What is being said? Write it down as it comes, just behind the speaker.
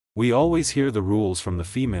We always hear the rules from the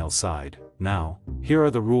female side. Now, here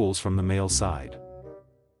are the rules from the male side.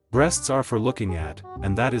 Breasts are for looking at,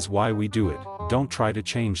 and that is why we do it. Don't try to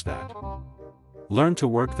change that. Learn to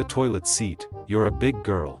work the toilet seat. You're a big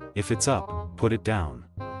girl. If it's up, put it down.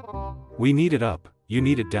 We need it up, you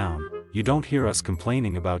need it down. You don't hear us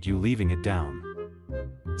complaining about you leaving it down.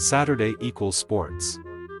 Saturday equals sports.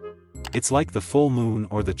 It's like the full moon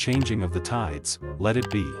or the changing of the tides, let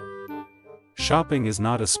it be. Shopping is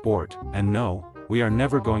not a sport, and no, we are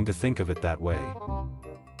never going to think of it that way.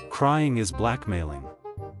 Crying is blackmailing.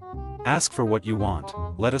 Ask for what you want,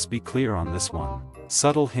 let us be clear on this one.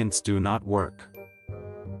 Subtle hints do not work.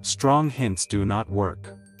 Strong hints do not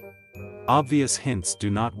work. Obvious hints do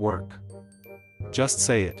not work. Just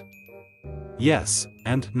say it. Yes,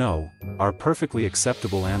 and no, are perfectly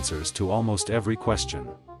acceptable answers to almost every question.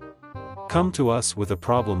 Come to us with a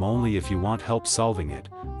problem only if you want help solving it,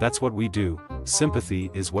 that's what we do. Sympathy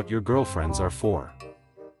is what your girlfriends are for.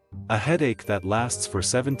 A headache that lasts for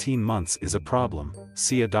 17 months is a problem,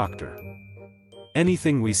 see a doctor.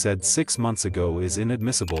 Anything we said 6 months ago is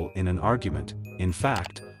inadmissible in an argument. In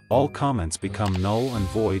fact, all comments become null and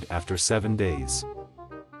void after 7 days.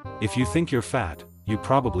 If you think you're fat, you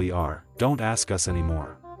probably are, don't ask us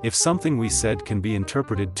anymore. If something we said can be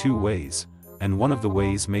interpreted 2 ways, and one of the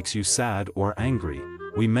ways makes you sad or angry,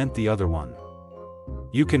 we meant the other one.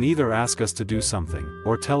 You can either ask us to do something,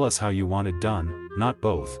 or tell us how you want it done, not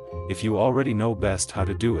both. If you already know best how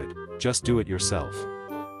to do it, just do it yourself.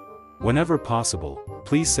 Whenever possible,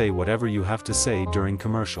 please say whatever you have to say during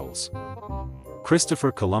commercials.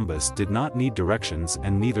 Christopher Columbus did not need directions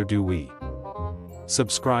and neither do we.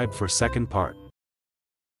 Subscribe for second part.